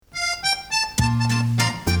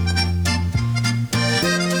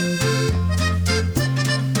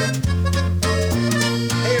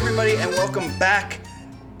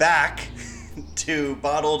back to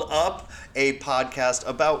Bottled Up, a podcast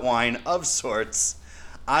about wine of sorts.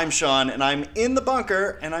 I'm Sean, and I'm in the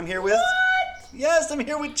bunker, and I'm here with... What? Yes, I'm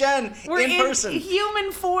here with Jen. We're in person.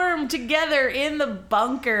 Human form together in the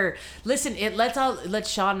bunker. Listen, let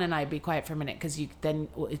Sean and I be quiet for a minute, because then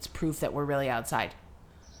it's proof that we're really outside.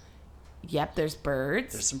 Yep, there's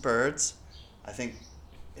birds. There's some birds. I think...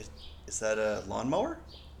 Is that a lawnmower?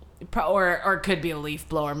 Or it could be a leaf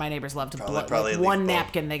blower. My neighbors love to blow. Probably like one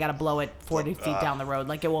napkin, they got to blow it 40 feet down the road.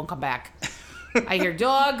 Like it won't come back. I hear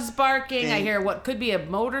dogs barking. I hear what could be a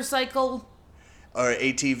motorcycle. Or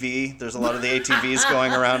ATV. There's a lot of the ATVs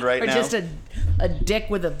going around right now. Or just a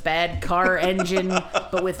dick with a bad car engine,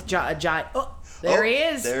 but with a giant... Oh, there he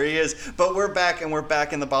is. There he is. But we're back, and we're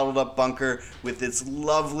back in the Bottled Up bunker with its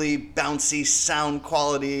lovely, bouncy sound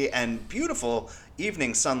quality and beautiful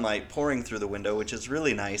evening sunlight pouring through the window, which is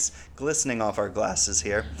really nice, glistening off our glasses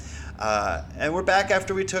here. And we're back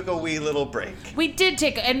after we took a wee little break. We did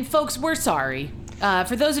take... And folks, we're sorry.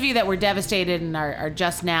 For those of you that were devastated and are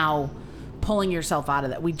just now pulling yourself out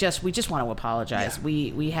of that, we just want to apologize.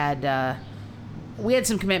 Yeah. We had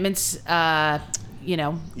some commitments,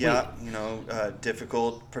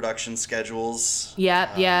 difficult production schedules. We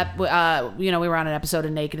were on an episode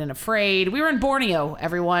of Naked and Afraid. We were in Borneo,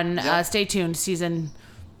 everyone. Yep. Stay tuned, season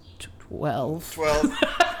 12.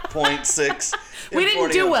 12.6. We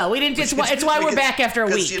didn't do well. It's why we're back after a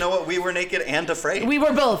week. Because you know what? We were naked and afraid. We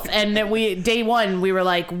were both. And day one, we were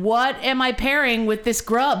like, what am I pairing with this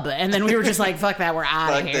grub? And then we were just like, fuck that, we're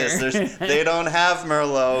out of here. They don't have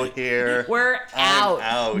Merlot here. We're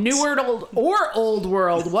out. New World or Old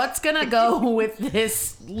World. What's going to go with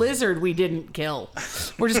this lizard we didn't kill?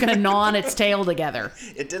 We're just going to gnaw on its tail together.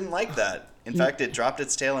 It didn't like that. In fact, it dropped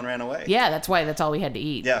its tail and ran away. Yeah, that's all we had to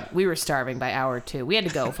eat. Yeah. We were starving by hour 2. We had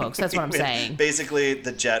to go, folks. That's what I'm saying. Basically,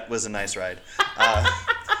 the jet was a nice ride.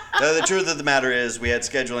 The truth of the matter is we had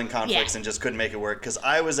scheduling conflicts and just couldn't make it work because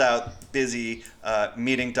I was out busy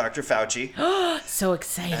meeting Dr. Fauci. So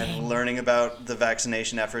exciting. And learning about the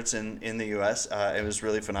vaccination efforts in the U.S. It was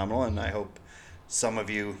really phenomenal, and I hope some of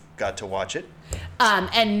you got to watch it.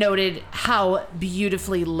 And noted how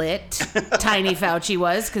beautifully lit Tiny Fauci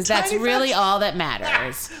was, because that's really all that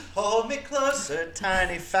matters. Hold me closer,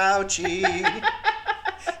 Tiny Fauci.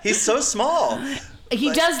 He's so small.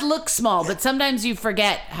 He does look small, but sometimes you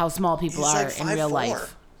forget how small people are like in real 5'4".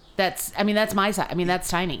 life. That's my size. That's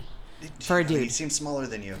tiny for a dude. He seems smaller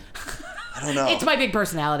than you. I don't know. It's my big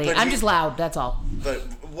personality. I'm just loud, that's all. But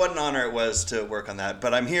what an honor it was to work on that.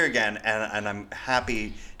 But I'm here again, and I'm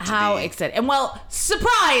happy to How be... excited. And well,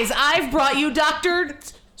 surprise, I've brought you Dr.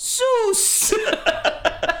 Seuss.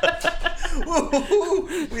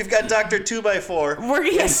 We've got Dr.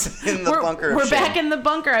 2x4 in the bunker. We're back in the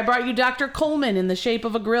bunker. I brought you Dr. Coleman in the shape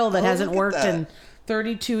of a grill that hasn't worked in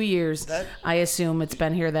 32 years. I assume it's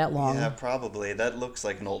been here that long. Yeah, probably. That looks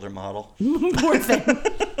like an older model. Poor thing.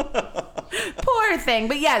 Poor thing.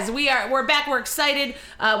 But yes, we're back. We're excited.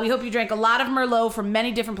 We hope you drank a lot of Merlot from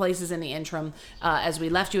many different places in the interim as we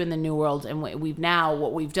left you in the New World. And what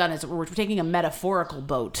we've done is we're taking a metaphorical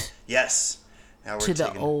boat. Yes. Now we're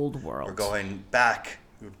the Old World. We're going back.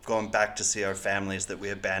 We're going back to see our families that we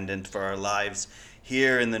abandoned for our lives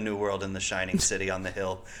here in the New World in the shining city on the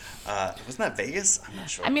hill. Wasn't that Vegas? I'm not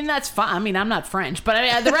sure. That's fine. I'm not French,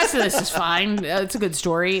 but the rest of this is fine. It's a good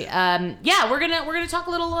story. We're gonna talk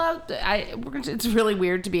a little. It's really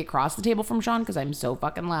weird to be across the table from Sean because I'm so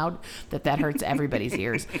fucking loud that hurts everybody's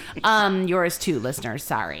ears. Yours too, listeners.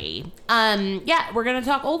 Sorry. We're gonna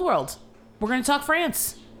talk Old World. We're gonna talk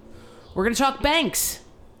France. We're gonna talk banks.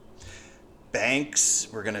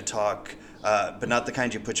 We're gonna talk. But not the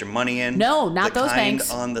kind you put your money in. No, not those banks.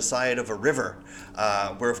 The kind on the side of a river.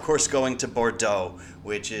 We're, of course, going to Bordeaux,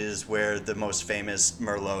 which is where the most famous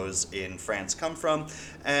Merlots in France come from.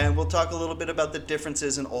 And we'll talk a little bit about the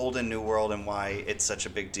differences in Old and New World and why it's such a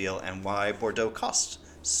big deal and why Bordeaux costs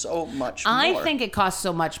so much more. I think it costs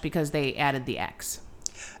so much because they added the X.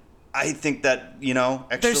 I think that,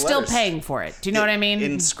 extra They're still letters. paying for it. Do you know what I mean?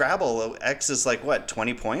 In Scrabble, X is like,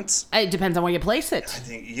 20 points? It depends on where you place it. I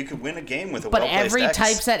think you could win a game with a well-placed X. But every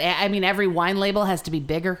typeset, every wine label has to be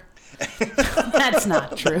bigger. That's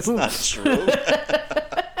not true. That's not true.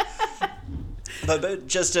 But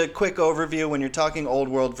just a quick overview, when you're talking Old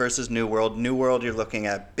World versus New World, you're looking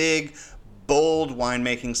at big, bold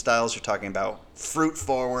winemaking styles. You're talking about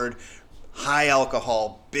fruit-forward, high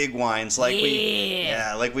alcohol, big wines like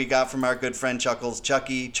we got from our good friend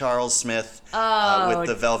Chucky Charles Smith with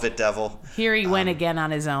the Velvet Devil. Here he went again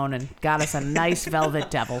on his own and got us a nice Velvet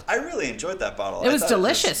Devil. I really enjoyed that bottle. It was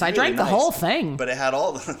delicious. I drank the whole thing. But it had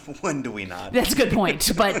all the... When do we not? That's a good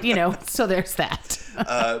point. But, so there's that.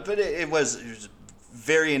 But it was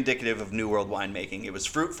very indicative of New World winemaking. It was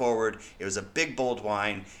fruit forward. It was a big, bold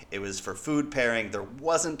wine. It was for food pairing. There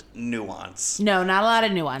wasn't nuance. No, not a lot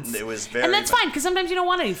of nuance. It was very... And that's fine, because sometimes you don't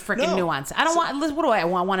want any freaking nuance. I don't want... What do I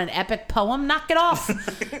want? Want an epic poem? Knock it off.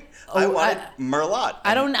 I wanted Merlot.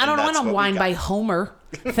 I don't want a wine by Homer.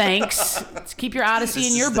 Thanks. Let's keep your Odyssey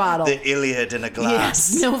in your bottle. The Iliad in a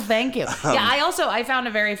glass. Yes. No, thank you. I found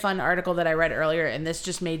a very fun article that I read earlier, and this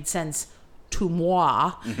just made sense to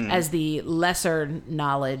moi as the lesser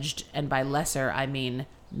knowledged, and by lesser I mean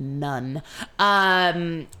none.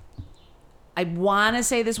 I want to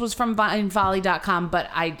say this was from vinevolley.com, but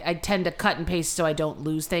I tend to cut and paste so I don't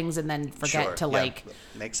lose things and then forget to Makes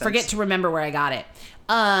sense. forget to remember where I got it.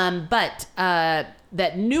 But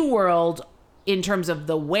that New World, in terms of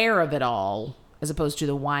the where of it all, as opposed to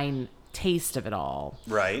the wine taste of it all,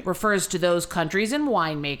 right, refers to those countries and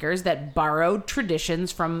winemakers that borrowed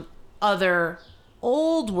traditions from other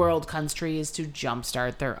old world countries to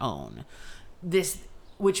jumpstart their own.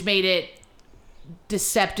 Which made it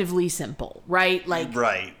deceptively simple, right?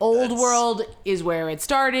 Old world is where it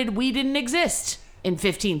started. We didn't exist in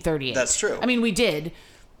 1538. That's true. I mean, we did,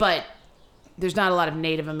 but there's not a lot of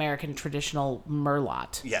Native American traditional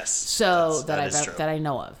Merlot. Yes. So that I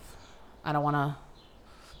know of. I don't want to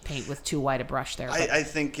paint with too wide a brush there. I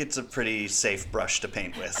think it's a pretty safe brush to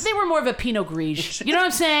paint with. They were more of a Pinot Gris. You know what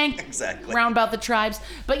I'm saying? Exactly. Round about the tribes.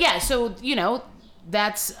 But yeah, so,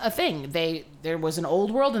 that's a thing. There was an old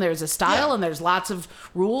world and there's a style and there's lots of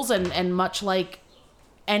rules and much like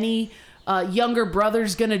any younger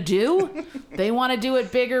brother's gonna do, they want to do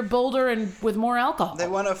it bigger, bolder, and with more alcohol. They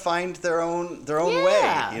want to find their own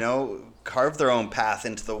way, carve their own path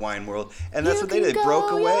into the wine world, and that's what they did.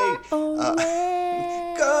 Broke away.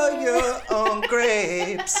 Go your own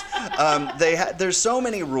grapes. There's so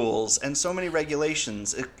many rules and so many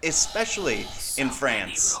regulations, especially in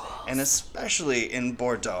France and especially in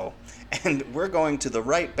Bordeaux. And we're going to the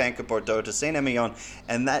right bank of Bordeaux to Saint-Emilion,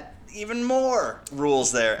 and that even more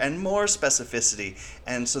rules there and more specificity.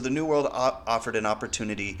 And so the New World offered an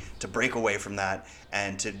opportunity to break away from that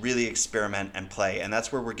and to really experiment and play. And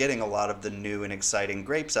that's where we're getting a lot of the new and exciting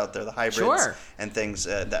grapes out there, the hybrids and things.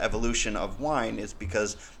 The evolution of wine is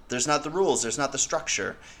because there's not the rules, there's not the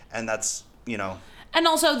structure. And that's, And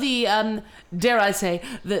also the, dare I say,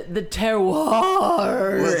 the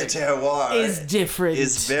terroir. Well, the terroir is different.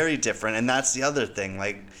 Is very different. And that's the other thing.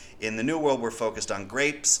 Like, in the New World, we're focused on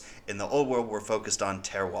grapes. In the Old World, we're focused on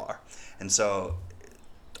terroir. And so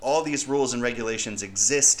all these rules and regulations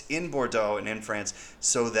exist in Bordeaux and in France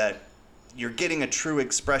so that you're getting a true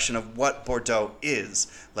expression of what Bordeaux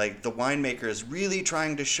is. Like, the winemaker is really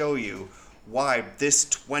trying to show you why this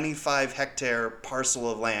 25-hectare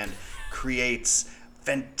parcel of land creates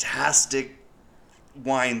fantastic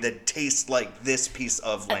wine that tastes like this piece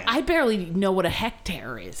of land. I barely know what a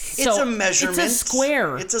hectare is. It's a measurement. It's a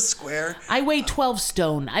square. It's a square. I weigh 12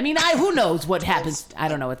 stone. I mean, who knows what happens? I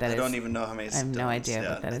don't know what that is. I don't even know how many stones. I have no idea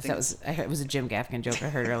what that is. It was a Jim Gaffigan joke I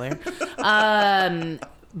heard earlier.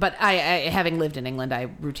 But I, having lived in England, I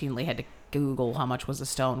routinely had to Google how much was a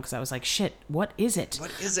stone because I was like, shit, what is it?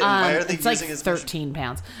 What is it? Why are they it's using like as 13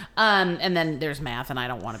 pounds. And then there's math, and I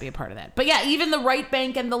don't want to be a part of that. But yeah, even the right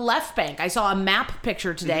bank and the left bank. I saw a map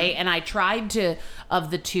picture today, and I tried to,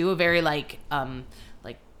 of the two, a very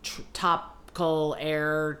topical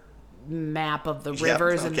air map of the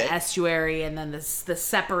rivers and the estuary, and then the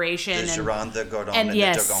separation, the Gironde, the Gordon, and the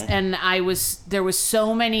yes, Dogon. And there was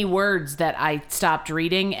so many words that I stopped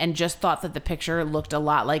reading and just thought that the picture looked a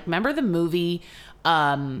lot like, remember the movie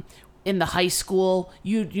in the high school,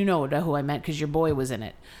 you know who I meant because your boy was in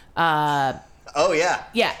it. Oh yeah.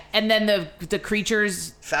 Yeah, and then the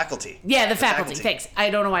creatures. Faculty. Yeah, the faculty. Thanks. I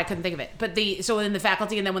don't know why I couldn't think of it, but so in the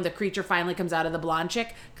faculty, and then when the creature finally comes out of the blonde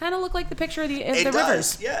chick, kind of looked like the picture of the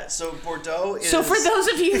rivers. Yeah. So Bordeaux is. So for those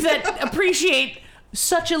of you that appreciate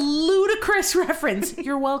such a ludicrous reference,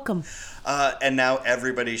 you're welcome. And now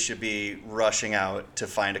everybody should be rushing out to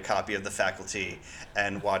find a copy of The Faculty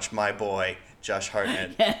and watch my boy Josh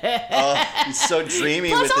Hartnett. He's so dreamy.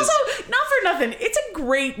 Plus, with also, his... not for nothing, it's a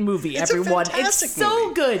great movie, It's everyone. a fantastic It's so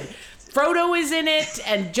movie. good. Frodo is in it,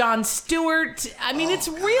 and Jon Stewart. I mean, it's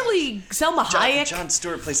really Selma Hayek. Jon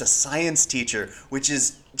Stewart plays a science teacher, which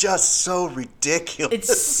is just so ridiculous.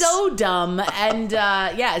 It's so dumb, and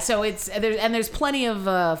so there's plenty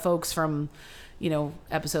of folks from,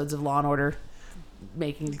 episodes of Law and Order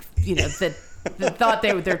making, that thought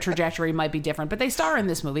their trajectory might be different, but they star in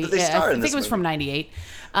this movie. But they star in I this think it was from '98.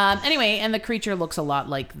 Anyway, and the creature looks a lot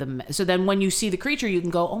like so then when you see the creature, you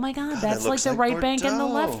can go, oh my God, that's that like looks the like right bank and the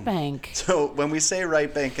Bordeaux. left bank. So when we say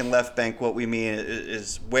right bank and left bank, what we mean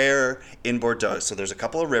is where in Bordeaux. So there's a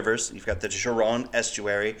couple of rivers. You've got the Gironde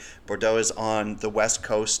estuary. Bordeaux is on the west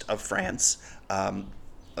coast of France.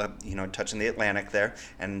 Touching the Atlantic there,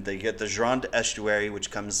 and they get the Gironde estuary,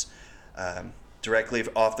 which comes directly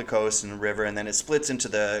off the coast and the river, and then it splits into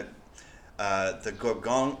the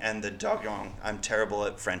Gorgon and the Dogon. I'm terrible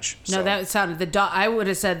at French. No, that sounded I would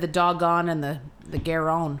have said the Dogon and the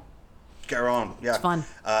Garonne. Garonne, yeah. It's fun.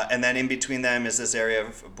 And then in between them is this area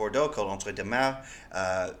of Bordeaux called Entre deux Mers,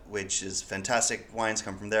 which is fantastic. Wines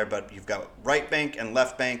come from there, but you've got right bank and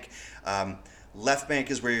left bank. Left bank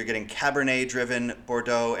is where you're getting Cabernet-driven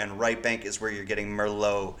Bordeaux, and right bank is where you're getting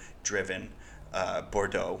Merlot-driven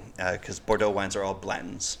Bordeaux, because Bordeaux wines are all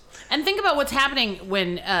blends. And think about what's happening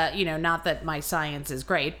when, not that my science is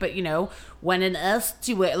great, but, when an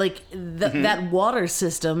estuary, that water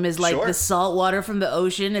system is like Sure. the salt water from the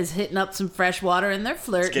ocean is hitting up some fresh water and they're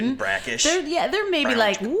flirting. It's getting brackish. They're maybe Brown,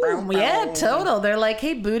 like, brown, ooh, yeah, brown. total. They're like,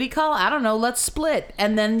 hey, booty call, I don't know, let's split.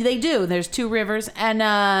 And then they do. There's two rivers. And,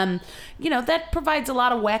 that provides a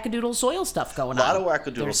lot of wackadoodle soil stuff going on. A lot of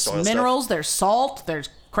wackadoodle there's soil stuff. minerals, there's salt, there's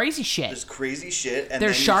crazy shit. There's crazy shit. And There's then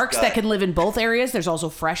you've sharks got- that can live in both areas. There's also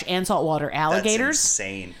fresh and saltwater alligators. That's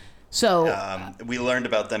insane. So, We learned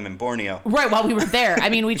about them in Borneo. right while we were there, I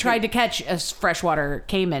mean, we tried to catch a freshwater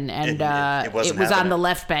caiman, and It wasn't it was on happening. the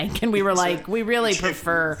left bank, and we were like, we really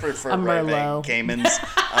prefer a right Merlot. bank caimans.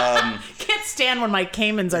 Can't stand when my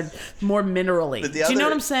caimans are more minerally. Do you know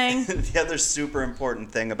what I'm saying? The other super important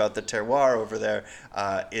thing about the terroir over there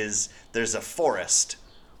is there's a forest.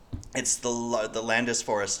 It's the Landis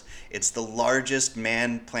Forest. It's the largest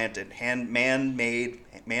man-planted. I don't liked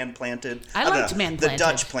know. man-planted. The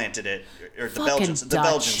Dutch planted it, or the Fucking Belgians. The Dutch.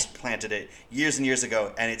 Belgians planted it years and years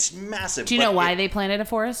ago, and it's massive. Do you but know why they planted a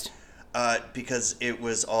forest? Because it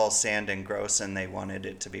was all sand and gross, and they wanted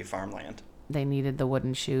it to be farmland. They needed the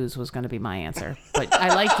wooden shoes was going to be my answer, but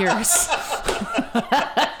I like yours.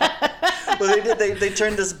 Well, they did. They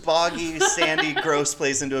turned this boggy, sandy, gross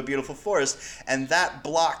place into a beautiful forest, and that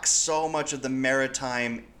blocks so much of the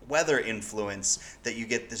maritime weather influence that you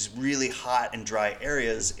get this really hot and dry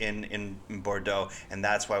areas in Bordeaux, and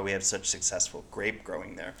that's why we have such successful grape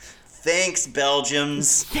growing there. Thanks,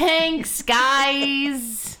 Belgians. Thanks,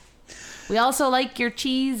 guys. We also like your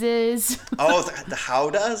cheeses. Oh, the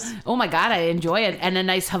Howdas? Oh my God, I enjoy it. And a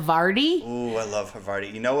nice Havarti. Ooh, I love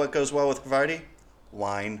Havarti. You know what goes well with Havarti?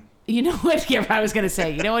 Wine. You know what? Yeah, I was going to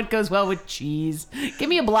say, you know what goes well with cheese? Give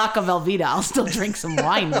me a block of Velveeta. I'll still drink some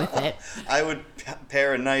wine with it. I would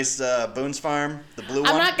pair a nice Boone's Farm, the blue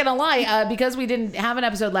one. I'm not going to lie, because we didn't have an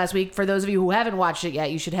episode last week, for those of you who haven't watched it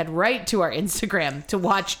yet, you should head right to our Instagram to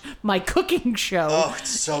watch my cooking show. Oh, it's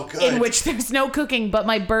so good. In which there's no cooking, but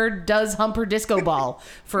my bird does hump her disco ball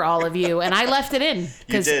for all of you. And I left it in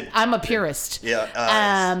because did. I'm a purist. Yeah,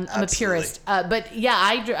 I'm a absolutely. purist. But yeah,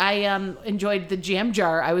 I enjoyed the jam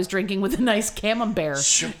jar I was drinking with a nice camembert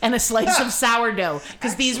Sure. and a slice of sourdough,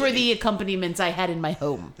 because these were the accompaniments I had in my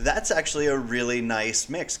home. That's actually a really nice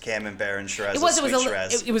mix, camembert and Shiraz. It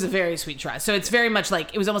was a very sweet Shiraz. So it's very much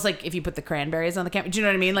like, it was almost like if you put the cranberries on the camembert. Do you know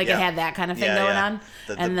what I mean? Like Yeah. it had that kind of thing Yeah, going yeah. on.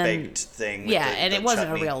 The and then, baked thing. With yeah, the, and the it wasn't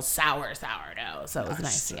chutney. a real sourdough, so it was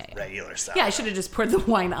nice. Just Yeah, yeah. regular sour. Yeah, I should have just poured the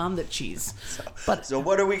wine on the cheese. But So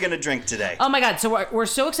what are we gonna drink today? oh my God, so we're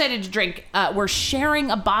so excited to drink. We're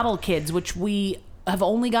sharing a bottle, kids, which we have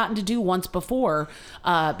only gotten to do once before,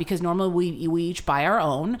 because normally we each buy our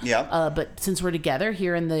own. Yeah. But since we're together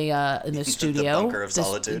here in the studio, bunker of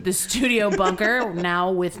solitude. the studio bunker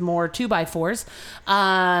now with more 2x4s,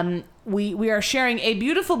 we are sharing a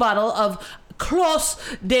beautiful bottle of Clos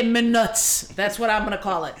de Minuts. That's what I'm gonna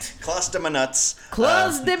call it. Clos de Minuts.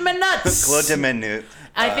 Clos de Minuts. Clos de Minute.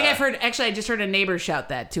 I think I just heard a neighbor shout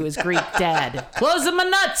that to his Greek dad. Close my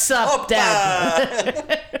nuts up, Opa!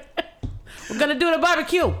 Dad. We're going to do it at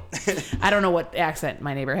barbecue. I don't know what accent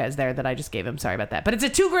my neighbor has there that I just gave him. Sorry about that. But it's a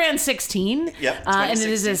 2 Grand 16. Yep, And it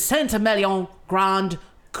is a Saint-Emilion Grand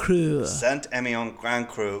Cru. Saint-Emilion Grand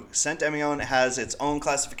Cru. Saint-Emilion has its own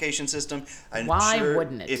classification system. I'm Why sure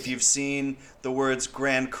wouldn't it? If you've seen the words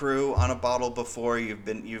Grand Cru on a bottle before, you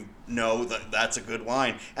know that that's a good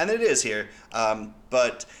wine, and it is here.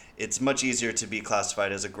 But it's much easier to be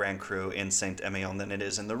classified as a Grand Cru in Saint-Emilion than it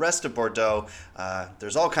is in the rest of Bordeaux.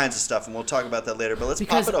 There's all kinds of stuff, and we'll talk about that later. But let's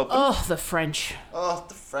pop it open. Oh, the French. Oh,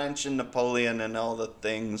 the French and Napoleon and all the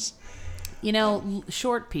things. You know,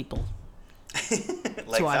 short people.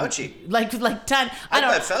 Like So Fauci. like tiny. I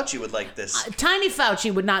bet Fauci would like this. Tiny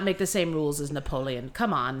Fauci would not make the same rules as Napoleon.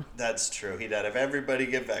 Come on. That's true. He'd have everybody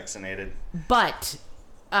get vaccinated. But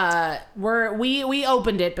we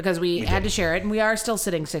opened it because we had to share it, and we are still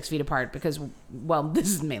sitting 6 feet apart because, well, this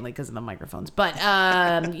is mainly because of the microphones. But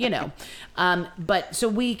but so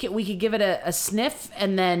we could give it a sniff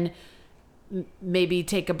and then maybe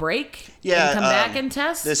take a break. Yeah, and come back and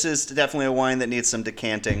test. This is definitely a wine that needs some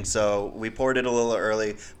decanting, so we poured it a little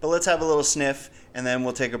early. But let's have a little sniff, and then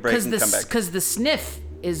we'll take a break and come back. Because the sniff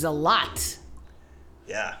is a lot.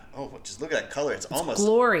 Yeah. Oh, just look at that color. It's almost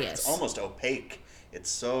glorious. It's almost opaque. It's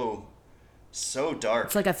so dark.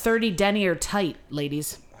 It's like a 30 denier tight,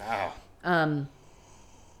 ladies. Wow.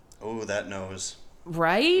 Oh, that nose.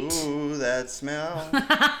 Right? Ooh, that smell.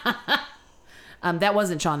 That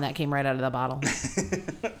wasn't Sean. That came right out of the bottle.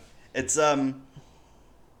 It's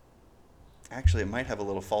actually, it might have a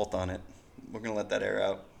little fault on it. We're gonna let that air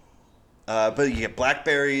out. But you get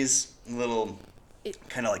blackberries, a little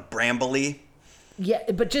kind of like brambly.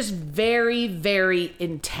 Yeah, but just very, very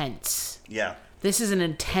intense. Yeah. This is an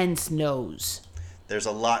intense nose. There's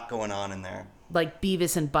a lot going on in there. Like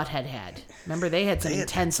Beavis and Butthead had. Remember, they had some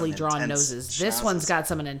intensely some drawn intense noses. This schnozzes. one's got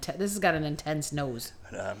this has got an intense nose.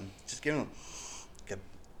 But, just give them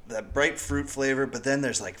that bright fruit flavor, but then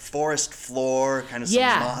there's like forest floor, kind of some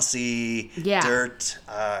mossy dirt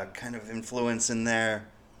kind of influence in there.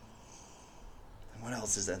 And what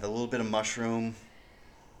else is that? A little bit of mushroom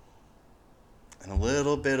and a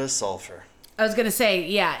little bit of sulfur. I was gonna say,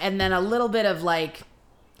 yeah, and then a little bit of like,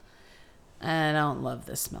 I don't love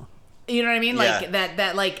this smell. You know what I mean? Yeah. Like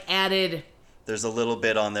that like added. There's a little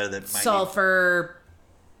bit on there that might sulfur,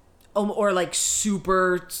 or like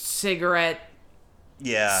super cigarette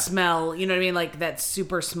smell. You know what I mean? Like that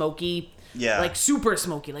super smoky. Yeah. Like super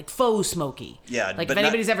smoky, like faux smoky. Yeah. Like if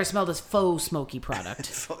anybody's ever smelled a faux smoky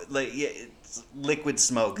product. Like it's liquid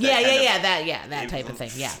smoke. That type of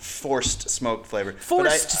thing. Yeah. Forced smoke flavor.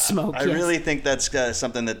 Smoke. I really think that's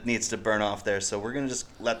something that needs to burn off there. So we're gonna just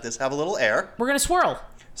let this have a little air. We're gonna swirl.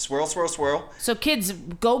 Swirl, swirl, swirl. So kids,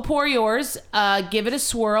 go pour yours. Give it a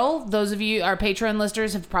swirl. Those of you, our Patreon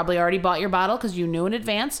listeners, have probably already bought your bottle because you knew in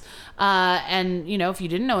advance. And if you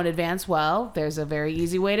didn't know in advance, well, there's a very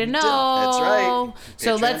easy way to know. That's right.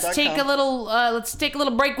 So let's take a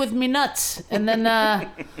little break with me nuts, and then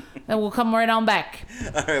then we'll come right on back.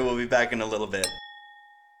 All right, we'll be back in a little bit.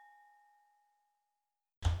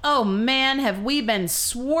 Oh man, have we been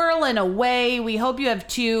swirling away? We hope you have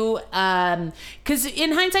too. Because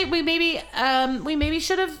in hindsight, we maybe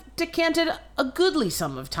should have decanted a goodly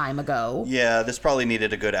sum of time ago. Yeah, this probably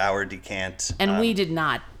needed a good hour decant. And we did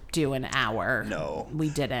not do an hour. No, we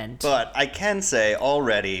didn't. But I can say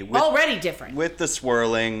already different with the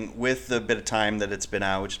swirling, with the bit of time that it's been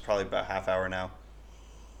out, which is probably about half hour now.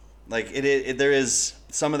 Like there is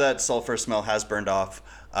some of that sulfur smell has burned off.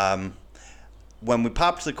 When we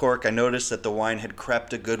popped the cork, I noticed that the wine had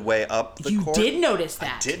crept a good way up the cork. You did notice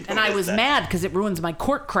that. And I was mad because it ruins my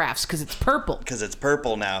cork crafts because it's purple. Because it's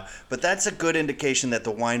purple now. But that's a good indication that the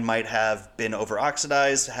wine might have been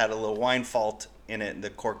over-oxidized, had a little wine fault in it, and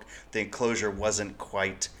the enclosure wasn't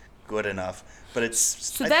quite good enough. But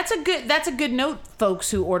it's... that's a good note, folks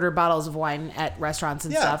who order bottles of wine at restaurants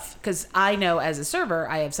and stuff. Because I know as a server,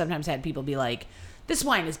 I have sometimes had people be like, this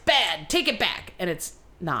wine is bad, take it back. And it's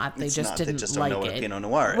not. They just didn't don't like know what it. Pinot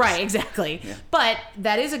Noir is. Right, exactly. Yeah. But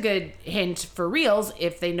that is a good hint for reals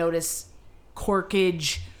if they notice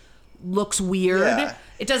corkage looks weird. Yeah.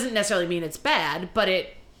 It doesn't necessarily mean it's bad, but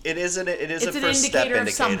it's a first an step indicator of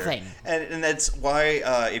something. And that's why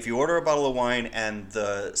if you order a bottle of wine and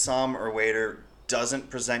the som or waiter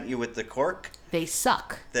doesn't present you with the cork, they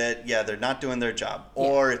suck. They're not doing their job,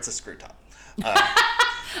 or it's a screw top.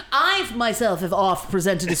 I myself have oft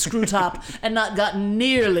presented a screw top and not gotten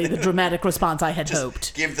nearly the dramatic response I had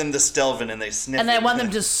hoped. Give them the Stelvin and they sniff it. And I want them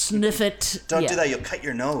to sniff it. Don't do that, you'll cut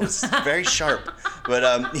your nose. Very sharp.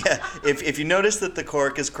 But if you notice that the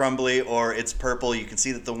cork is crumbly or it's purple, you can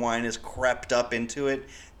see that the wine is crept up into it,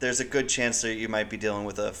 there's a good chance that you might be dealing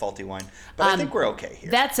with a faulty wine. But I think we're okay here.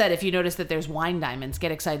 That said, if you notice that there's wine diamonds,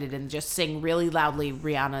 get excited and just sing really loudly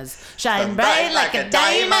Rihanna's Shine Bright Like a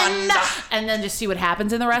Diamond. And then just see what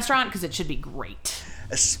happens in the restaurant, because it should be great.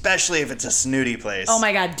 Especially if it's a snooty place. Oh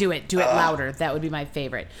my God, do it louder. That would be my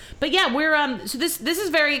favorite. But yeah, we're so this is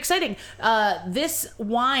very exciting. This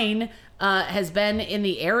wine has been in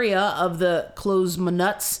the area of the Clos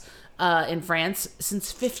Monuts in France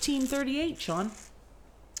since 1538, Sean.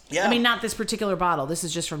 Yeah. I mean, not this particular bottle. This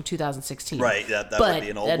is just from 2016. Right, that would be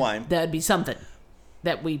an old wine. That would be something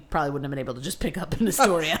that we probably wouldn't have been able to just pick up in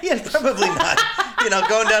Astoria. Yeah, probably not.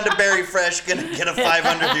 Going down to Berry Fresh, gonna get a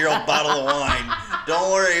 500-year-old bottle of wine.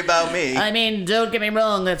 Don't worry about me. I mean, don't get me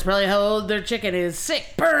wrong. That's probably how old their chicken is.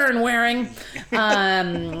 Sick burn wearing.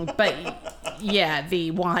 But yeah,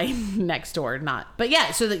 the wine next door, not. But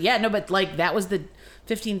yeah, but like that was the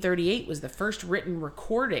 1538 was the first written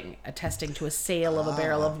recording attesting to a sale of a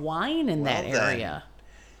barrel of wine in that area.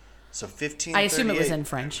 So 1538. I assume it was in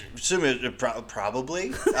French.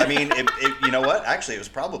 Probably. I mean, you know what? Actually, it was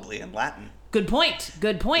probably in Latin. Good point.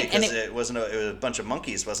 Because and it was a bunch of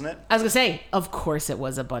monkeys, wasn't it? I was going to say, of course it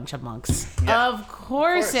was a bunch of monks. Yeah. Of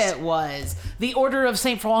course it was. The Order of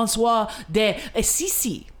Saint Francois de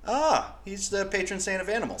Assisi. Ah, he's the patron saint of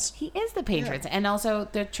animals. He is the patron, and also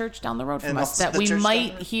the church down the road from us also that the we church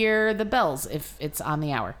might hear the bells if it's on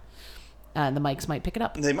the hour. The mics might pick it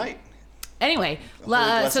up. They might. Anyway,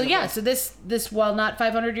 so this while not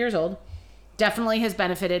 500 years old, definitely has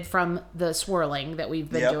benefited from the swirling that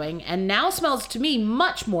we've been doing, and now smells to me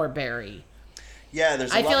much more berry. Yeah,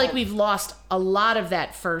 I feel like we've lost a lot of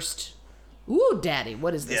that first. Ooh, daddy,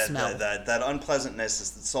 what is this smell? That unpleasantness,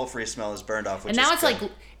 is the sulfury smell is burned off. And now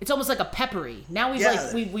it's almost like a peppery. Now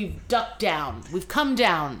we've ducked down. We've come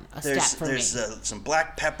down a step for me. There's some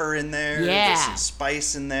black pepper in there. Yeah. There's some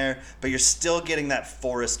spice in there, but you're still getting that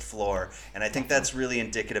forest floor, and I think that's really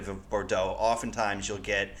indicative of Bordeaux. Oftentimes you'll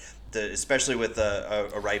get especially with a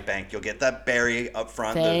right bank, you'll get that berry up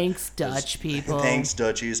front. Thanks, Dutch people. Thanks,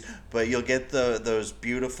 Dutchies. But you'll get those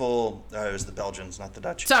beautiful. It was the Belgians, not the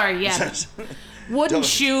Dutch. Sorry, yeah.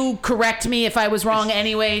 Wouldn't you correct me if I was wrong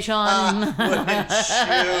anyway, Sean? Wouldn't you?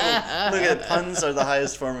 Look at puns are the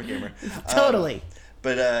highest form of humor. Totally.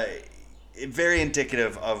 But very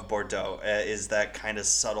indicative of Bordeaux is that kind of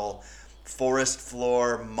subtle forest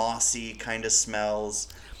floor, mossy kind of smells.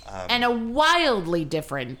 And a wildly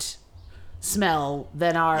different smell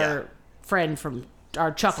than our friend from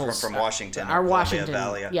our Chuckles. From Washington. Our Washington.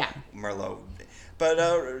 Valley, Merlot.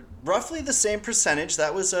 But roughly the same percentage.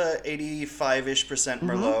 That was 85-ish%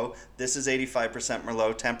 Merlot. This is 85%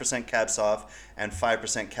 Merlot, 10% Cab Sauv, and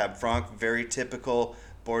 5% Cab Franc. Very typical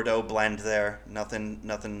Bordeaux blend there.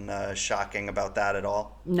 Nothing shocking about that at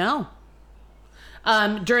all. No.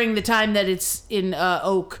 During the time that it's in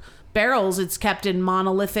oak barrels, it's kept in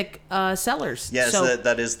monolithic cellars. Yes, so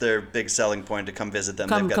that is their big selling point, to come visit them.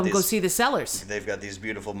 Come go see the cellars. They've got these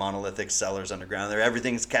beautiful monolithic cellars underground. There,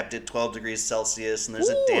 everything's kept at 12 degrees Celsius, and there's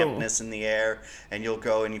a dampness in the air. And you'll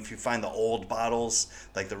go, and if you find the old bottles,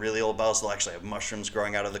 like the really old bottles, they'll actually have mushrooms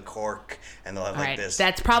growing out of the cork, and they'll have this.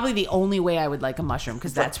 That's probably the only way I would like a mushroom,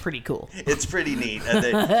 because that's pretty cool. It's pretty neat.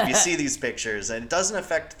 If you see these pictures, and it doesn't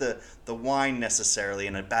affect the wine necessarily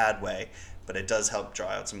in a bad way, but it does help draw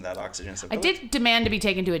out some of that oxygen. So I did demand to be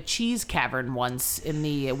taken to a cheese cavern once in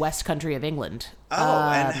the West Country of England. Oh,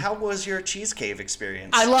 and how was your cheese cave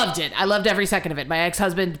experience? I loved it. I loved every second of it. My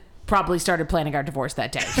ex-husband probably started planning our divorce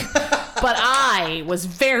that day. But I was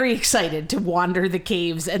very excited to wander the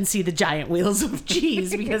caves and see the giant wheels of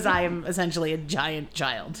cheese, because I am essentially a giant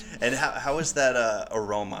child. And how is that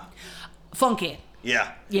aroma? Funky.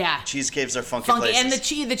 Yeah. Yeah. Cheese caves are funky places. And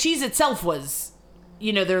the cheese itself was,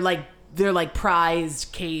 they're like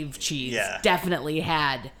prized cave cheese. Yeah. Definitely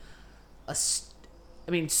had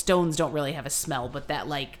stones don't really have a smell, but that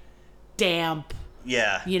like damp.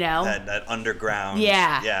 Yeah. That underground.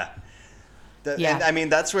 Yeah. Yeah.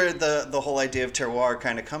 And that's where the whole idea of terroir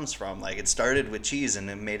kind of comes from. Like, it started with cheese and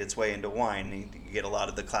it made its way into wine. You get a lot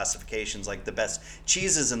of the classifications, like the best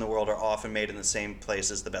cheeses in the world are often made in the same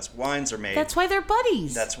place as the best wines are made. That's why they're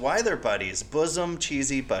buddies. That's why they're buddies. Bosom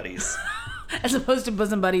cheesy buddies. As opposed to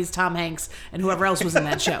bosom buddies Tom Hanks and whoever else was in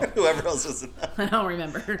that show. Whoever else was in that. I don't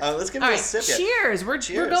remember. Let's give it a sip. Cheers.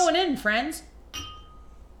 We're going in, friends.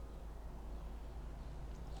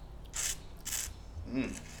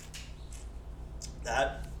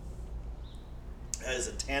 That is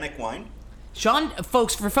a tannic wine. Sean,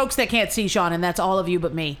 for folks that can't see Sean, and that's all of you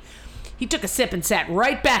but me, he took a sip and sat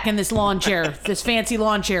right back in this lawn chair, this fancy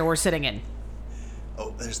lawn chair we're sitting in.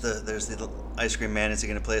 Oh, there's the ice cream man. Is he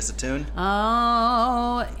going to play us a tune?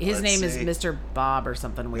 Oh, his name is see. Mr. Bob or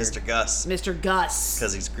something weird. Mr. Gus. Mr. Gus.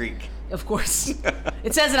 Because he's Greek. Of course.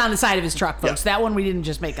 It says it on the side of his truck, folks. Yeah. That one we didn't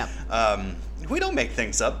just make up. We don't make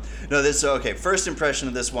things up. No, okay. First impression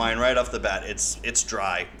of this wine right off the bat. It's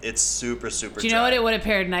dry. It's super dry. Do you know what it would have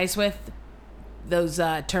paired nice with? Those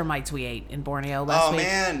termites we ate in Borneo last week. Oh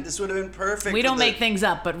man, this would have been perfect. We don't make things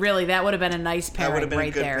up, but really, that would have been a nice pairing. That would have been right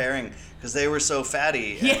a good there. pairing, because they were so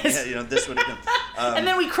fatty. Yes. And, this would have been. And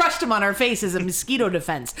then we crushed them on our face as a mosquito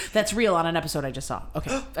defense. That's real on an episode I just saw.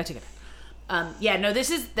 Okay, I take it back.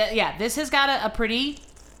 This has got a pretty.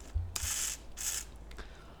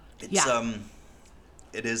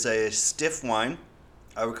 It is a stiff wine.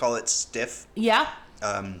 I would call it stiff. Yeah.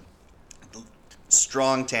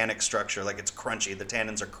 Strong tannic structure, like it's crunchy. The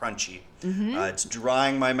tannins are crunchy. It's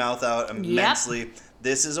drying my mouth out immensely.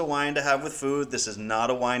 This is a wine to have with food. This is not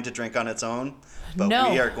a wine to drink on its own. But No.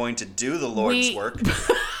 we are going to do the Lord's work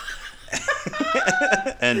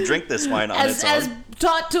and drink this wine on its own. As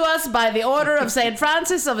taught to us by the order of St.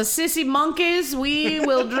 Francis of Assisi monkeys, we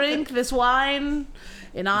will drink this wine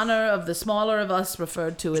in honor of the smaller of us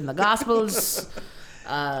referred to in the Gospels.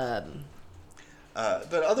 But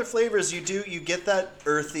other flavors, you get that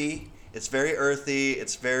earthy. It's very earthy.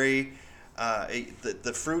 It's very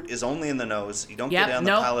the fruit is only in the nose. You don't get it on the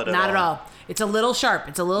palate at all. Not at all. It's a little sharp.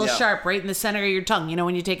 It's a little Yeah. sharp right in the center of your tongue. You know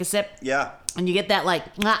when you take a sip Yeah. and you get that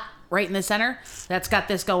like mwah, right in the center? That's got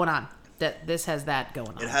this going on. This has that going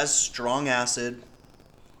on. It has strong acid.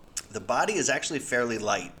 The body is actually fairly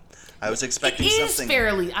light. I was expecting It is something.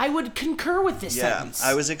 fairly. I would concur with this Yeah, sentence.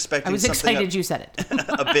 I was expecting. I was something excited you said it.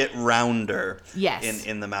 a bit rounder. Yes.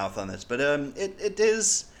 In the mouth on this, but it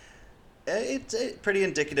is. It's pretty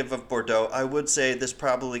indicative of Bordeaux. I would say this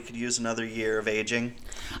probably could use another year of aging.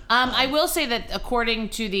 I will say that according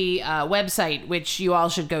to the website, which you all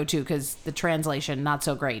should go to because the translation not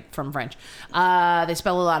so great from French, they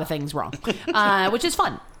spell a lot of things wrong, which is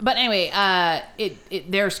fun. But anyway,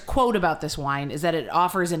 there's quote about this wine is that it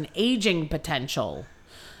offers an aging potential,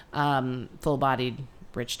 full-bodied,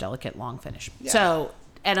 rich, delicate, long finish. Yeah. So,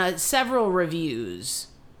 and several reviews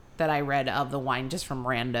that I read of the wine just from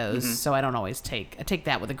randos, so I don't always take. I take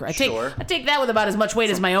that with a grain. Sure. I take that with about as much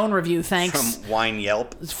weight as my own review. Thanks. From Wine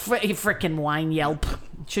Yelp. Frickin' wine Yelp.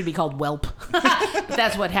 Should be called Whelp. But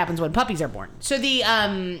that's what happens when puppies are born. So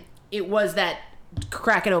it was that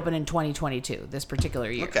crack it open in 2022, this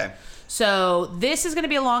particular year. Okay. So this is going to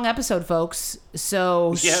be a long episode, folks.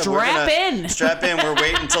 So Yeah, strap in. Strap in. We're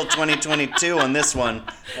waiting until 2022 on this one,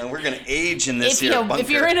 and we're gonna age in this here bunker. If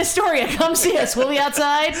you're in Astoria, come see us. We'll be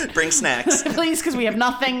outside. Bring snacks. Please, because we have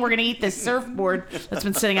nothing. We're going to eat this surfboard that's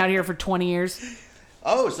been sitting out here for 20 years.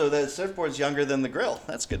 Oh, so the surfboard's younger than the grill.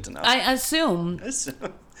 That's good to know. I assume. That's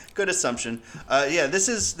good assumption. Yeah,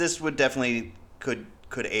 this would definitely could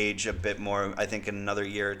age a bit more. I think in another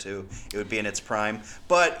year or two, it would be in its prime.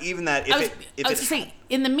 But even that, I was going to say,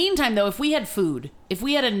 in the meantime, though, if we had food, if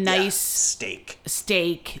we had a nice steak,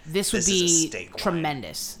 this would This is a be steak wine.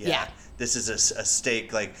 tremendous. Yeah. This is a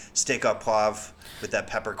steak, like steak au poivre with that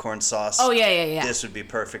peppercorn sauce. Oh, yeah. This would be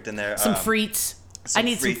perfect in there. Some frites. I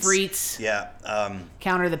need some frites. Yeah.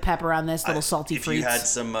 Counter the pepper on this, little salty if frites. you had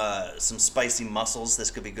some spicy mussels,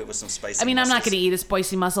 this could be good with some spicy I mean, I'm not mussels. going to eat a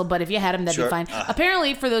spicy mussel, but if you had them, that'd Sure. be fine.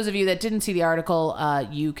 Apparently, for those of you that didn't see the article,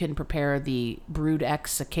 you can prepare the Brood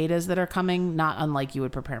X cicadas that are coming, not unlike you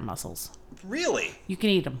would prepare mussels. Really? You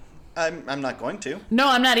can eat them. I'm not going to. No,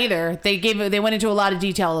 I'm not either. They went into a lot of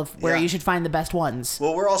detail of where Yeah. you should find the best ones.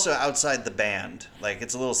 Well, we're also outside the band. Like,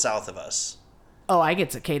 it's a little south of us. Oh, I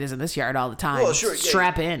get cicadas in this yard all the time. Well, sure. yeah,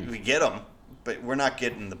 Strap in. We get them, but we're not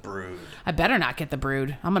getting the brood. I better not get the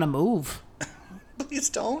Brood. I'm going to move. Please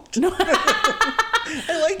don't. No.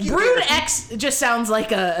 I like you. Brood here. X just sounds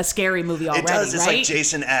like a scary movie already, It does. It's right? like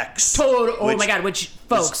Jason X. Total. Oh which my God! Which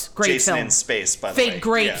folks, great Jason film. in Space, by the way. Fake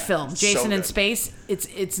great Yeah, film. so Jason in good. Space.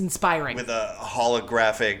 It's inspiring. With a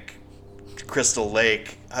holographic Crystal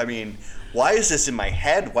Lake. I mean, why is this in my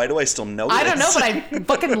head? Why do I still know I this? don't know, but I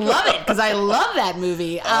fucking love it because I love that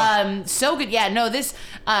movie. So good. Yeah. No, this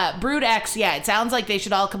Brood X. Yeah, it sounds like they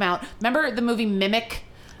should all come out. Remember the movie Mimic?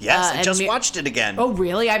 Yes, I and just watched it again. Oh,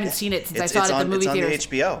 really? I haven't seen it since I It's- saw it's it at on- the movie it's on the theaters.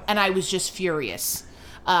 HBO. And I was just furious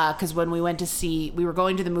because when we went to see, we were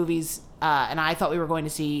going to the movies, and I thought we were going to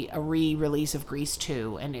see a re-release of Grease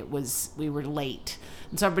 2, and we were late.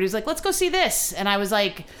 And so everybody was like, let's go see this. And I was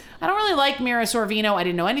like, I don't really like Mira Sorvino. I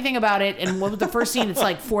didn't know anything about it. And what was the first scene? It's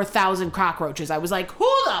like 4,000 cockroaches. I was like, who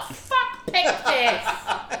the fuck picked this?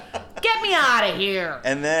 Get me out of here.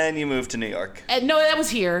 And then you moved to New York. No, that was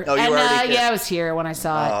here. Oh, you and, were already here. Yeah, I was here when I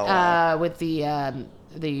saw it Oh, wow. with the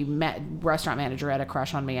restaurant manager had a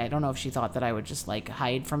crush on me. I don't know if she thought that I would just like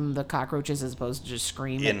hide from the cockroaches as opposed to just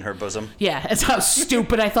scream. In her bosom. Yeah, that's how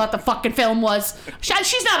stupid I thought the fucking film was.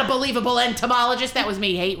 She's not a believable entomologist. That was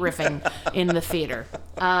me hate riffing in the theater.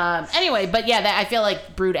 Anyway, but yeah, I feel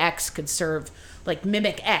like Brood X could serve like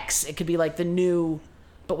Mimic X. It could be like the new,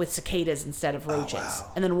 but with cicadas instead of roaches.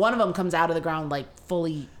 wow. And then one of them comes out of the ground like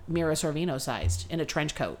fully Mira Sorvino sized in a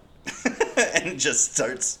trench coat. And just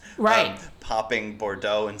starts Right. popping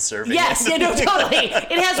Bordeaux and serving Yes, it. yeah, no, totally.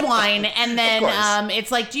 It has wine, and then course.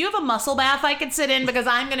 it's like, do you have a mussel bath I could sit in because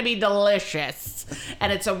I'm going to be delicious?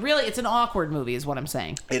 And it's an awkward movie, is what I'm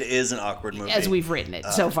saying, It is an awkward movie. as we've written it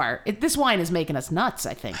so far. This wine is making us nuts,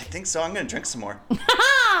 I think. I think so. I'm going to drink some more.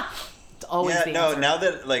 It's always Yeah, the no, answer. now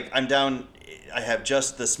that, like, I'm down, I have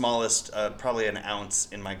just the smallest, probably an ounce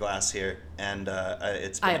in my glass here, and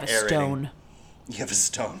it's been I have a aerating. stone. You have a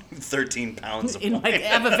stone. 13 pounds of In wine. my, I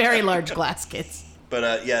have a very large glass, kids.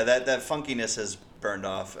 But, yeah, that funkiness has burned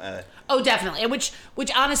off. Oh, definitely. Which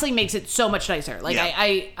honestly makes it so much nicer. Like,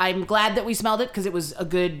 Yeah. I'm glad that we smelled it because it was a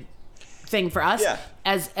good thing for us. Yeah.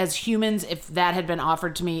 As humans, if that had been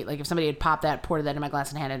offered to me, like if somebody had popped that, poured that in my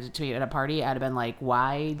glass and handed it to me at a party, I'd have been like,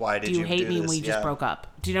 why did do you you hate do me when this? we just Yeah. broke up?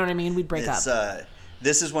 Do you know what I mean? We'd break It's, up.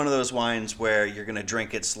 this is one of those wines where you're going to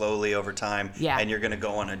drink it slowly over time, Yeah. and you're going to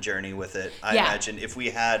go on a journey with it. I Yeah. imagine if we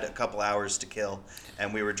had a couple hours to kill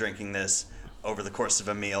and we were drinking this over the course of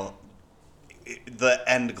a meal, the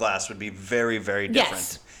end glass would be very, very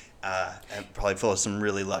different. Yes. And probably full of some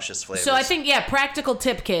really luscious flavors. So I think, practical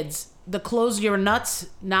tip, kids. The close your nuts,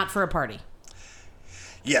 not for a party.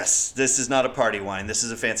 Yes, this is not a party wine. This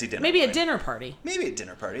is a fancy dinner Maybe wine. a dinner party. Maybe a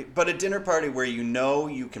dinner party, but a dinner party where you know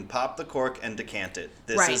you can pop the cork and decant it.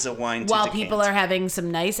 This Right. is a wine to While decant. people are having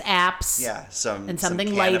some nice apps. Yeah, and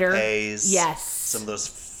something lighter. canapes, Yes. some of those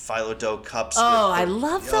phyllo dough cups. Oh, with I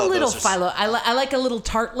love the little phyllo. I like a little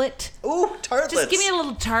tartlet. Ooh, tartlets. Just give me a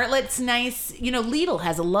little tartlets, nice. You know, Lidl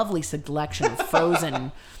has a lovely selection of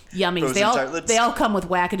frozen yummies. Frozen tartlets? They all come with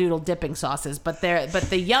wackadoodle dipping sauces, but the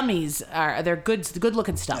yummies they're good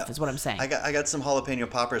looking stuff. Is what I'm saying. I got some jalapeno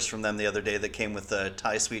poppers from them the other day that came with the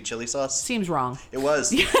Thai sweet chili sauce. Seems wrong. It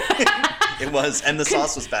was. It was, and the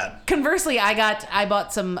sauce was bad. Conversely, I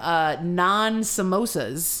bought some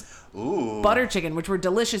non-samosas. Ooh. Butter chicken, which were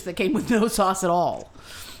delicious, that came with no sauce at all.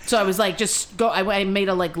 So I was like, I made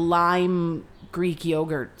a like lime Greek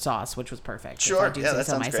yogurt sauce, which was perfect. Sure, If I do yeah, say that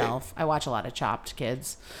so sounds myself. I watch a lot of Chopped,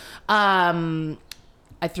 kids. I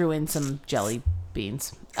threw in some jelly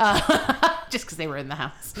beans, just because they were in the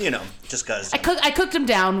house. You know, just because. I cooked them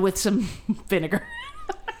down with some vinegar.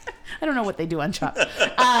 I don't know what they do on Chopped.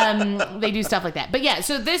 They do stuff like that. But yeah,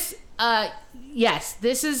 so this, yes,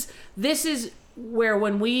 this is where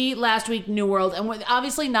when we last week New World, and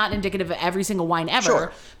obviously not indicative of every single wine ever,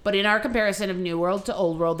 Sure. but in our comparison of New World to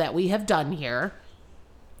Old World that we have done here,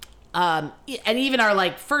 and even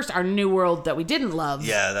our New World that we didn't love.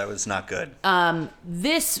 Yeah, that was not good.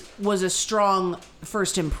 This was a strong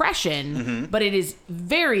first impression, but it is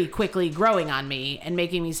very quickly growing on me and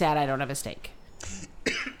making me sad I don't have a steak.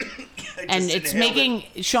 And Just it's inhaled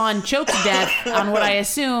making Sean choke to death on what I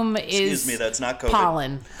assume is Excuse me, that's not COVID.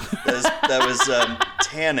 pollen. That was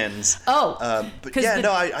tannins. Oh, but 'cause yeah, the-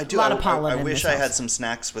 no, I do. lot of pollen I in wish this I had house. some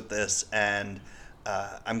snacks with this, and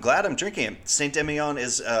I'm glad I'm drinking it. Saint Emilion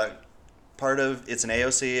is it's an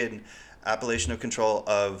AOC and appellation of control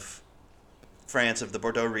of France, of the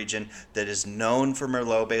Bordeaux region, that is known for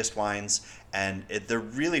Merlot-based wines, and they're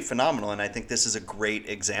really phenomenal. And I think this is a great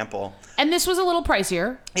example. And this was a little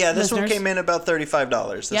pricier. Yeah, this one listeners. came in about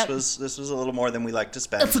 $35. Yep. This was a little more than we like to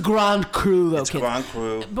spend. It's a Grand Cru, though, It's kids. Grand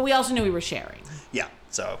Cru. But we also knew we were sharing. Yeah,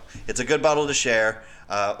 so it's a good bottle to share,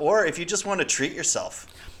 or if you just want to treat yourself.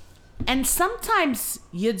 And sometimes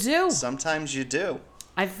you do. Sometimes you do.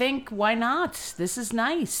 I think, why not? This is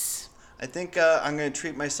nice. I think I'm going to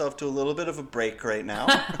treat myself to a little bit of a break right now.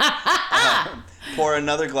 Pour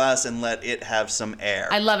another glass and let it have some air.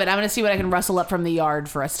 I love it. I'm going to see what I can rustle up from the yard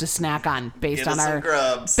for us to snack on based Get on us some our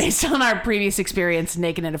grubs. based on our previous experience,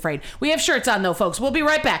 Naked and Afraid. We have shirts on though, folks. We'll be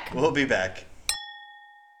right back. We'll be back.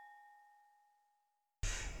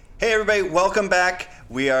 Hey everybody, welcome back.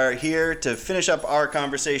 We are here to finish up our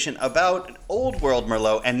conversation about Old World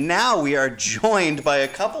Merlot, and now we are joined by a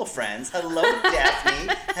couple friends. Hello,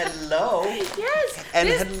 Daphne. Hello. Yes. And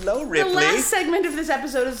hello, Ripley. The last segment of this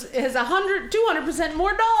episode is 200%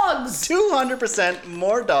 more dogs. 200%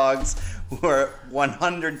 more dogs who are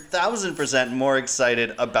 100,000% more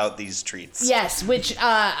excited about these treats. Yes, which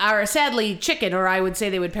are sadly chicken, or I would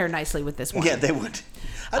say they would pair nicely with this one. Yeah, they would.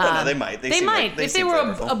 I don't know. They might. They seem might like- if they seem were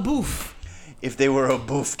flavorful. a boof. If they were a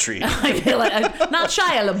boof treat. Not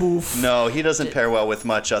Shia LaBeouf. No, he doesn't pair well with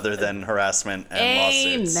much other than harassment and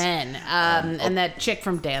lawsuits. Amen. And that chick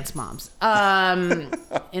from Dance Moms.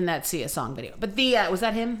 In that Sia song video. But was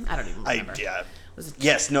that him? I don't even remember. Was it-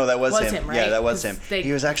 Yes, no, that was him. right? Yeah, that was 'Cause him.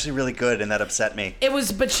 He was actually really good, and that upset me. It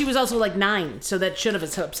was, but she was also like 9, so that should have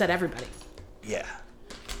upset everybody. Yeah.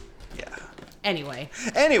 Yeah. Anyway,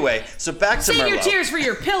 so back to save Merlot. your tears for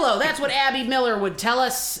your pillow. That's what Abby Miller would tell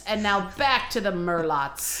us. And now back to the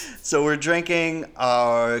Merlots. So we're drinking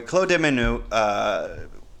our Clos des Menus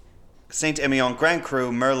Saint-Emilion Grand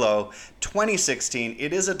Cru Merlot 2016.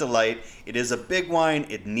 It is a delight. It is a big wine.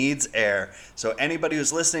 It needs air. So anybody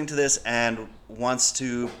who's listening to this and wants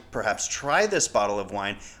to perhaps try this bottle of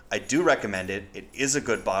wine, I do recommend it. It is a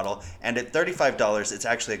good bottle. And at $35, it's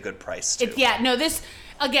actually a good price, too.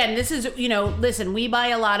 This is, listen, we buy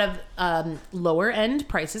a lot of lower end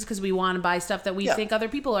prices because we want to buy stuff that we think other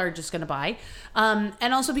people are just going to buy.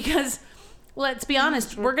 And also because, let's be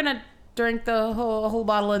honest, we're going to drink the whole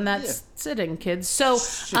bottle in that sitting, kids. So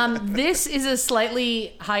this is a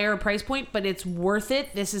slightly higher price point, but it's worth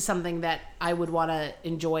it. This is something that I would want to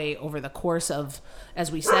enjoy over the course of,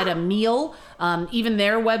 as we said, a meal. Even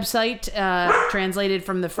their website, translated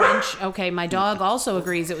from the French. Okay, my dog also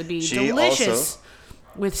agrees it would be delicious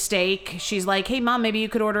with steak. She's like, hey, Mom, maybe you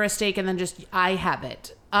could order a steak and then I have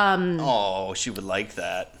it. She would like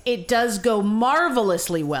that. It does go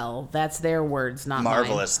marvelously well. That's their words, not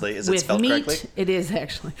marvelously. Mine. Is it spelled correctly? It is,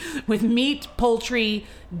 actually. With meat, poultry,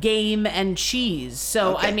 game, and cheese.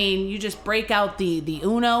 So, Okay. I mean, you just break out the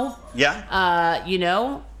Uno. Yeah.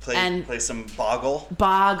 Play some Boggle.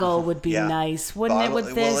 Boggle would be nice, wouldn't it, with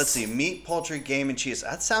this? Well, let's see. Meat, poultry, game, and cheese.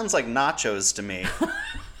 That sounds like nachos to me.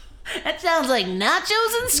 That sounds like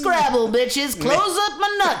nachos and Scrabble, bitches. Close up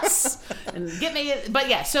my nuts and get me. But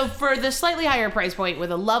yeah, so for the slightly higher price point with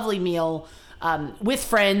a lovely meal, with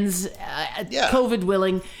friends, COVID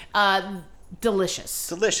willing, delicious.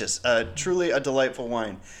 Delicious. Truly a delightful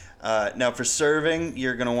wine. Now for serving,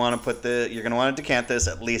 you're gonna want to decant this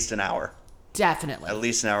at least an hour. Definitely. At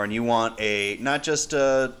least an hour, and you want not just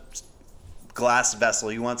a glass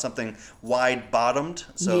vessel. You want something wide bottomed.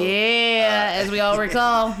 So as we all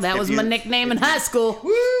recall, that was my nickname in high school.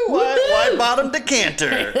 Woo! Wide bottom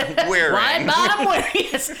decanter wearing. Wide bottom wearing.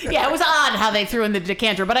 Yes. Yeah, it was odd how they threw in the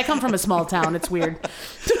decanter, but I come from a small town. It's weird.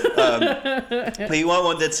 But you want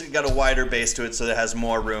one that's got a wider base to it, so that it has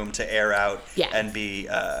more room to air out. Yeah. And be.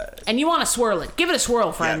 And you want to swirl it. Give it a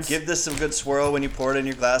swirl, friends. Yeah, give this some good swirl when you pour it in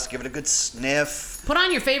your glass. Give it a good sniff. Put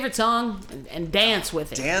on your favorite song and dance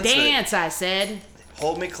with it. Dance, I said.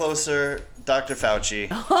 Hold me closer, Dr. Fauci.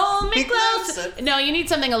 Hold me closer. No, you need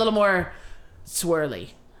something a little more swirly,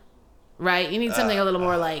 right? You need something a little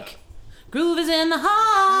more like groove is in the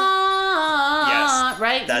heart. Yes,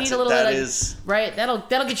 right. That's you need a little that like, is right. That'll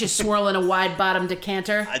get you swirling a wide bottom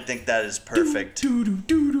decanter. I think that is perfect.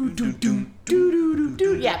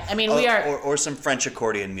 Yeah, I mean we are. Or some French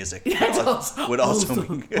accordion music. Would also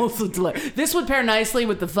be good. Also delicious. This would pair nicely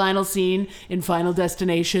with the final scene in Final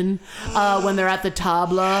Destination when they're at the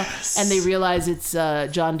tabla and they realize it's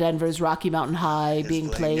John Denver's Rocky Mountain High being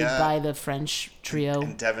played by the French trio.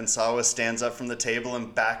 And Devon Sawa stands up from the table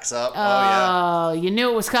and backs up. Oh, you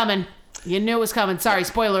knew it was coming. You knew it was coming. Sorry,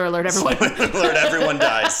 spoiler alert, everyone. Spoiler alert, everyone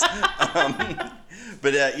dies.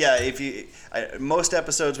 But most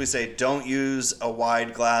episodes we say don't use a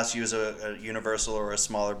wide glass, use a universal or a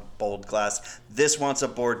smaller bold glass. This wants a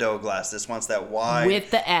Bordeaux glass. This wants that wide.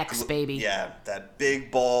 With the X, baby. Yeah, that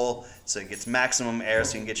big bowl so it gets maximum air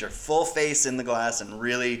so you can get your full face in the glass and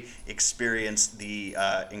really experience the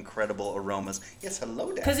incredible aromas. Yes, hello,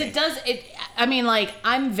 Daphne. Because it does, I mean, like,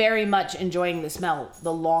 I'm very much enjoying the smell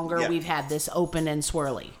the longer we've had this open and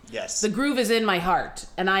swirly. Yes. The groove is in my heart,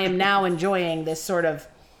 and I am now enjoying this sort of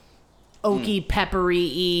oaky,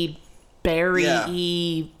 peppery-y,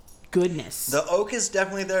 berry-y goodness. The oak is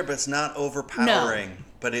definitely there, but it's not overpowering. No.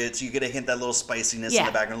 But you get a hint that little spiciness in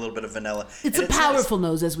the back and a little bit of vanilla. It's a powerful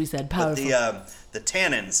nose, as we said. Powerful. But the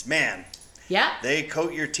tannins, man. Yeah. They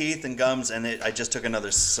coat your teeth and gums, and I just took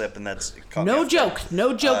another sip, and that's no joke.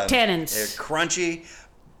 No joke. Tannins. They're crunchy,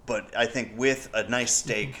 but I think with a nice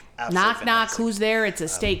steak. Knock knock. Who's there? It's a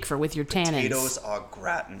steak with your tannins. Potatoes au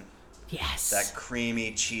gratin. Yes. That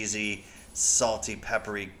creamy, cheesy, salty,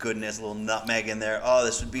 peppery goodness, a little nutmeg in there. Oh,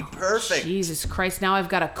 this would be perfect. Jesus Christ, now I've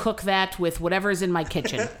got to cook that with whatever's in my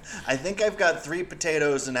kitchen. I think I've got 3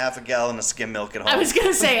 potatoes and half a gallon of skim milk at home. I was going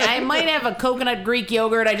to say, I might have a coconut Greek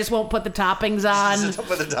yogurt. I just won't put the toppings on. Just don't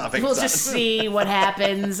put the toppings We'll just see what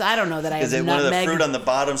happens. I don't know that I have nutmeg. Is it one of the fruit on the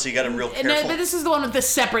bottom, so you got to real careful? No, but this is the one with the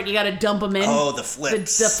separate. You got to dump them in. Oh, the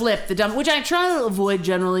flips. The dump, which I try to avoid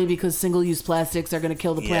generally because single-use plastics are going to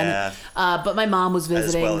kill the planet. But my mom was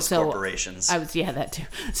visiting. As well as so corporations. That too.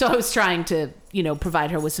 So I was trying to,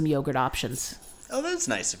 provide her with some yogurt options. Oh, that's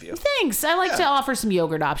nice of you. Thanks. I like to offer some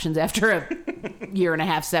yogurt options after a year and a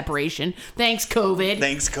half separation. Thanks, COVID.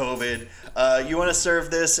 You want to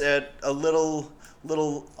serve this at a little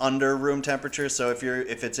under room temperature. So if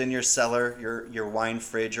it's in your cellar, your wine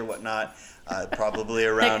fridge or whatnot, probably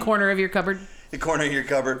around that corner of your cupboard. The corner of your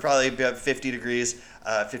cupboard, probably about 50 degrees,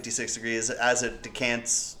 56 degrees. As it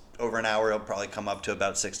decants over an hour, it'll probably come up to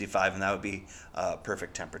about 65, and that would be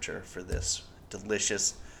perfect temperature for this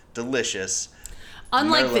delicious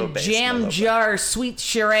Unlike the Merlot-based jam Merlot. jar sweet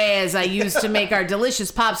Shiraz I used to make our delicious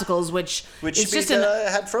popsicles, which is just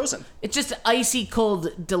had frozen. it's just icy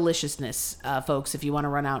cold deliciousness, folks. If you want to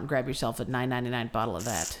run out and grab yourself a $9.99 bottle of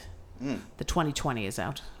that, the 2020 is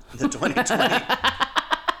out. The 2020.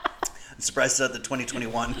 I'm surprised it's at the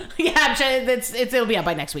 2021. Yeah, I'm sure it'll be out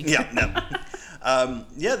by next week. Yeah, no.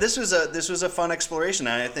 This was a fun exploration,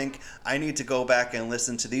 and I think I need to go back and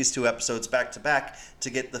listen to these two episodes back to back to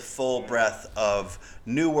get the full breadth of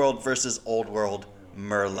New World versus Old World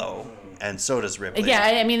Merlot, and so does Ripley. Yeah,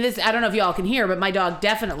 I mean, this. I don't know if y'all can hear, but my dog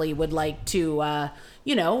definitely would like to,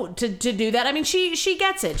 to do that. I mean, she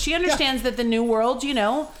gets it. She understands that the New World,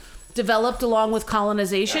 developed along with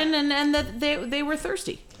colonization, and that they were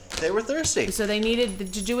thirsty. They were thirsty. So they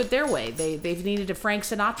needed to do it their way. They've needed to Frank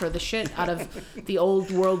Sinatra the shit out of the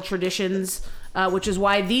old world traditions, which is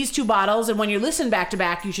why these two bottles, and when you listen back to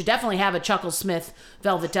back, you should definitely have a Chuckle Smith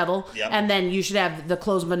Velvet Devil, and then you should have the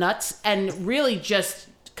Closma Nuts, and really just,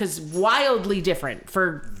 because wildly different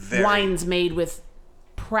for wines made with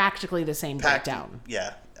practically the same breakdown.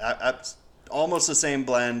 Yeah, almost the same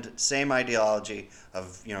blend, same ideology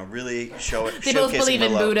of really They both believe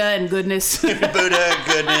in Merlot. Buddha and goodness. Buddha,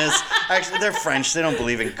 goodness. Actually, they're French. They don't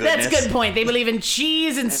believe in goodness. That's a good point. They believe in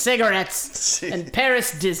cheese and cigarettes and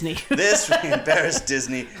Paris Disney. This Paris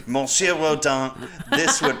Disney, Monsieur Rodin.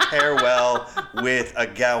 This would pair well with a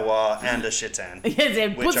Gaulois and a Chitan. Yes,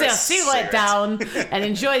 and puts their cigarette down and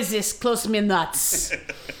enjoys this close me nuts.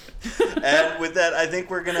 And with that, I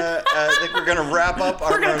think we're gonna wrap up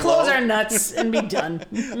our. We're gonna Merlot, close our nuts and be done.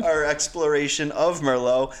 Our exploration of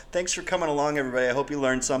Merlot. Thanks for coming along, everybody. I hope you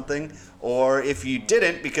learned something, or if you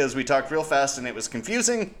didn't, because we talked real fast and it was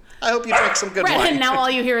confusing, I hope you drank some good Right, wine. and now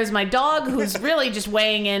all you hear is my dog, who's really just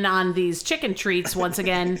weighing in on these chicken treats once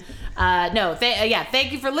again.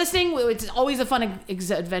 Thank you for listening. It's always a fun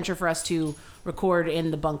adventure for us to record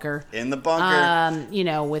in the bunker. In the bunker.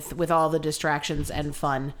 With all the distractions and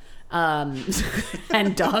fun.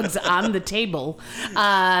 And dogs on the table.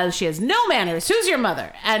 She has no manners. Who's your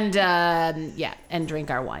mother? And and drink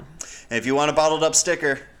our wine. And if you want a bottled up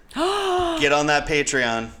sticker, get on that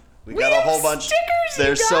Patreon. We got a have whole bunch. stickers, They're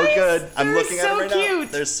you so guys. good. I'm They're looking at them so right now.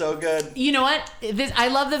 cute. They're so good. You know what? I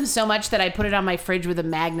love them so much that I put it on my fridge with a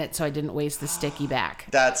magnet so I didn't waste the sticky back.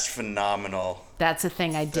 That's phenomenal. That's a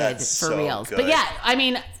thing I did That's for so reals. good. But yeah, I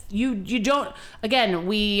mean, you don't. Again,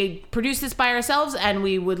 we produce this by ourselves, and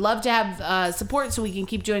we would love to have support so we can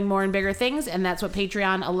keep doing more and bigger things. And that's what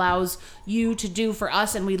Patreon allows you to do for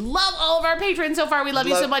us. And we love all of our patrons so far. We love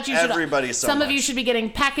you so much. Everybody so Some of much. you should be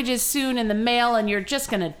getting packages soon in the mail, and you're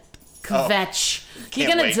just gonna kvetch. You're Can't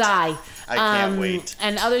gonna wait. die. I can't wait.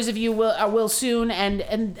 And others of you will soon,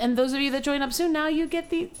 and those of you that join up soon, now you get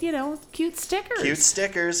the cute stickers. Cute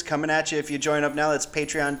stickers coming at you if you join up now. That's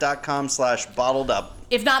patreon.com/bottledup.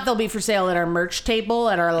 If not, they'll be for sale at our merch table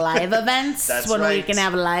at our live events. That's when we right. can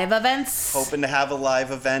have live events. Hoping to have a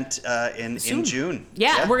live event in June.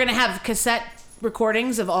 Yeah, we're gonna have cassette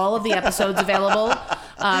recordings of all of the episodes available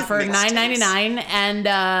for Mixtapes. $9.99, and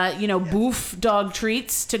boof dog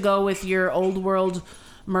treats to go with your old world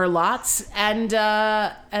Merlots, and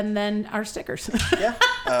then our stickers. Yeah.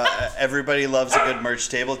 Everybody loves a good merch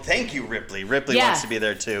table. Thank you, Ripley. Ripley Yeah. wants to be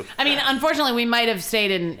there too. I mean, unfortunately, we might have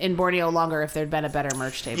stayed in Borneo longer if there'd been a better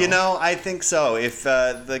merch table. I think so. If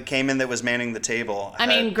the Cayman that was manning the table. I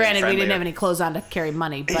mean, granted, we didn't have any clothes on to carry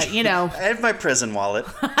money, but I have my prison wallet.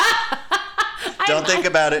 I Don't think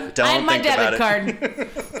about it. Don't I had my think about debit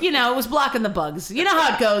it. card. It was blocking the bugs. You know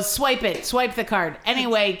how it goes. Swipe it. Swipe the card.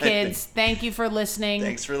 Anyway, kids, thank you for listening.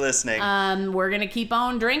 Thanks for listening. We're going to keep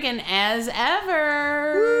on drinking as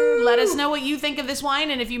ever. Let us know what you think of this wine.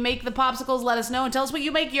 And if you make the popsicles, let us know. And tell us what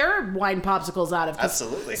you make your wine popsicles out of. 'cause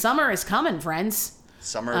Absolutely. Summer is coming, friends.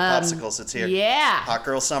 Summer popsicles, it's here. Yeah. Hot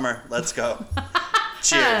girl summer. Let's go.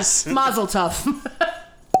 Cheers. Mazel tov.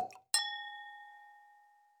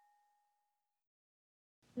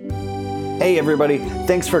 Hey everybody,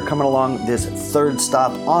 thanks for coming along this third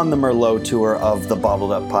stop on the Merlot tour of the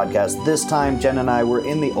Bottled Up podcast. This time, Jen and I were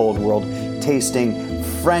in the Old World tasting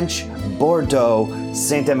French Bordeaux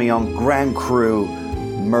Saint-Emilion Grand Cru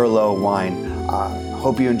Merlot wine.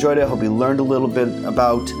 Hope you enjoyed it. Hope you learned a little bit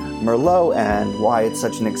about Merlot and why it's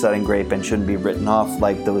such an exciting grape and shouldn't be written off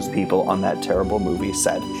like those people on that terrible movie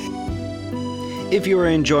said. If you are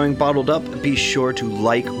enjoying Bottled Up, be sure to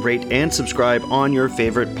like, rate, and subscribe on your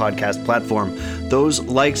favorite podcast platform. Those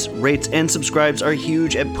likes, rates, and subscribes are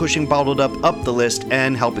huge at pushing Bottled Up the list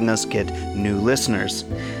and helping us get new listeners.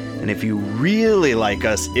 And if you really like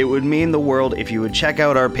us, it would mean the world if you would check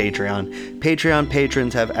out our Patreon. Patreon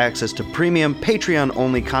patrons have access to premium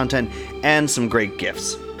Patreon-only content and some great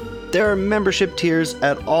gifts. There are membership tiers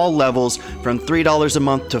at all levels from $3 a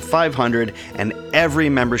month to $500, and every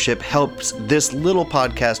membership helps this little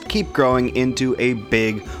podcast keep growing into a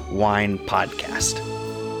big wine podcast.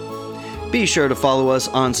 Be sure to follow us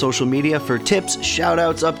on social media for tips,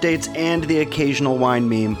 shoutouts, updates, and the occasional wine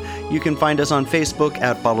meme. You can find us on Facebook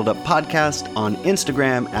at Bottled Up Podcast, on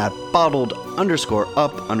Instagram at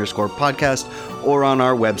bottled_up_podcast, or on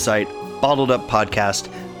our website,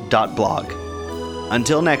 bottleduppodcast.blog.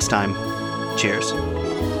 Until next time, cheers.